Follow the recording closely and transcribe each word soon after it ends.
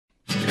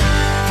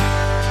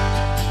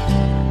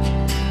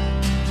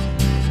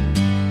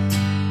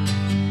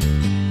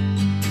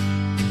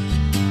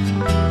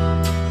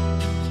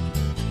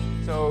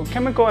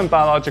Chemical and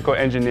biological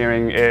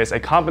engineering is a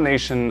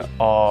combination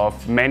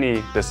of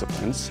many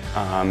disciplines.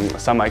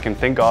 Some I can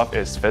think of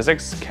is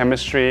physics,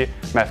 chemistry,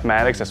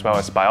 mathematics, as well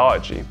as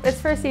biology. It's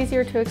first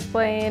easier to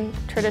explain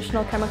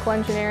traditional chemical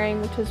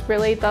engineering, which is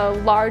really the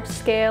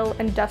large-scale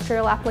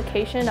industrial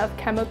application of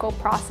chemical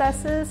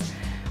processes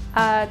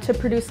to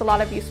produce a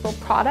lot of useful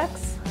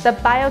products. The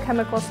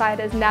biochemical side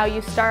is now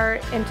you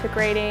start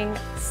integrating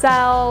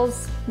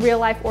cells,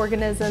 real-life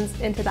organisms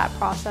into that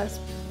process,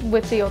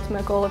 with the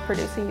ultimate goal of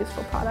producing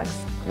useful products.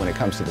 When it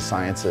comes to the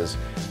sciences,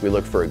 we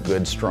look for a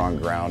good, strong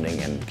grounding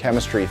in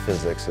chemistry,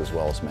 physics, as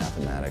well as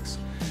mathematics.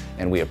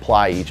 And we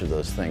apply each of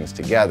those things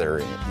together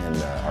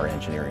in our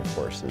engineering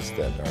courses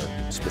that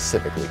are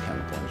specifically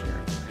chemical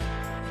engineering.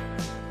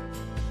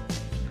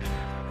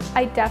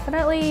 I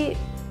definitely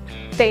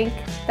think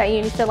that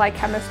you need to like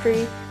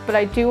chemistry, but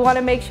I do want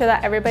to make sure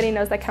that everybody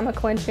knows that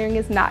chemical engineering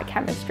is not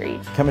chemistry.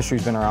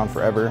 Chemistry's been around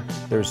forever.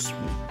 There's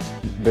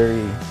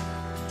very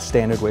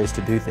standard ways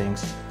to do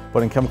things.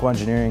 But in chemical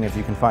engineering, if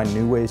you can find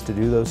new ways to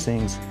do those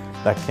things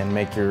that can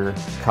make your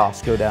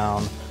costs go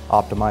down,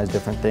 optimize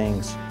different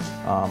things,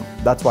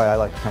 that's why I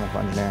like chemical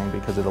engineering,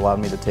 because it allowed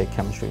me to take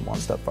chemistry one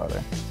step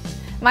farther.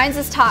 Mines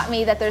has taught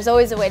me that there's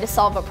always a way to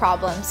solve a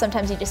problem.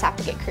 Sometimes you just have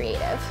to get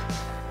creative.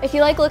 If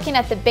you like looking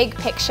at the big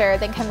picture,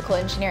 then chemical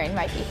engineering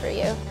might be for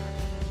you.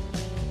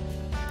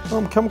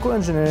 Chemical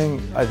engineering,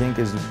 I think,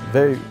 is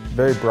very,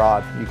 very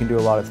broad. You can do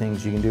a lot of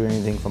things. You can do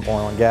anything from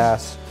oil and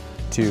gas,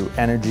 to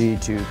energy,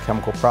 to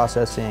chemical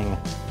processing,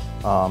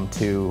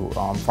 to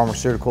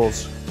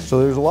pharmaceuticals. So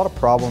there's a lot of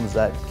problems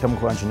that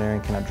chemical engineering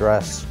can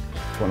address.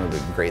 One of the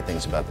great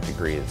things about the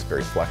degree is it's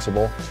very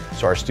flexible,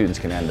 so our students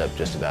can end up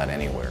just about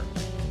anywhere.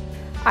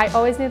 I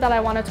always knew that I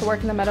wanted to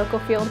work in the medical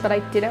field, but I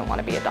didn't want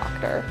to be a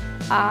doctor.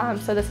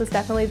 So this is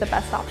definitely the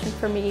best option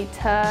for me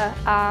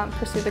to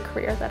pursue the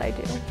career that I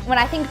do. When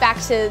I think back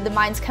to the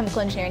Mines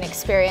chemical engineering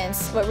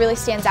experience, what really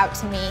stands out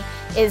to me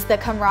is the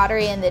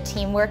camaraderie and the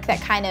teamwork that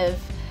kind of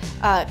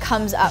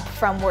comes up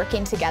from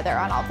working together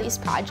on all these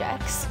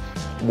projects.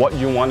 What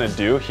you want to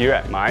do here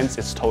at Mines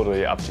is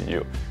totally up to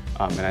you.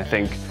 And I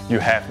think you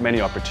have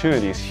many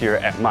opportunities here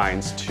at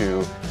Mines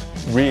to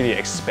really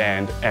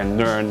expand and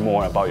learn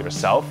more about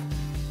yourself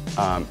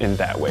in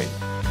that way.